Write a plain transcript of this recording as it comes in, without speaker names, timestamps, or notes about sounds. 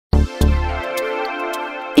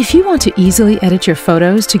If you want to easily edit your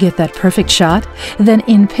photos to get that perfect shot, then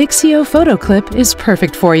InPixio Photo Clip is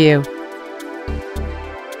perfect for you.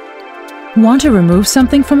 Want to remove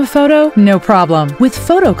something from a photo? No problem. With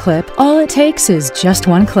Photo Clip, all it takes is just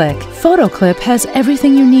one click. Photo Clip has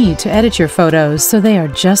everything you need to edit your photos so they are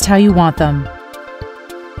just how you want them.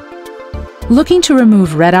 Looking to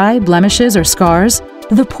remove red-eye, blemishes, or scars?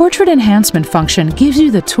 The Portrait Enhancement function gives you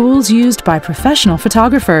the tools used by professional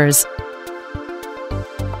photographers.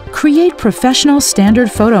 Create professional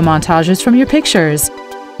standard photo montages from your pictures.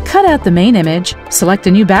 Cut out the main image, select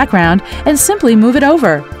a new background, and simply move it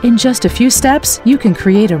over. In just a few steps, you can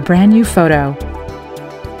create a brand new photo.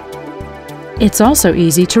 It's also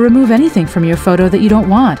easy to remove anything from your photo that you don't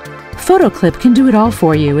want. Photo Clip can do it all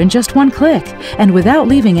for you in just one click and without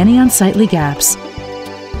leaving any unsightly gaps.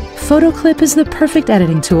 Photo Clip is the perfect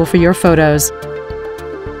editing tool for your photos.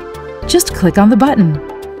 Just click on the button.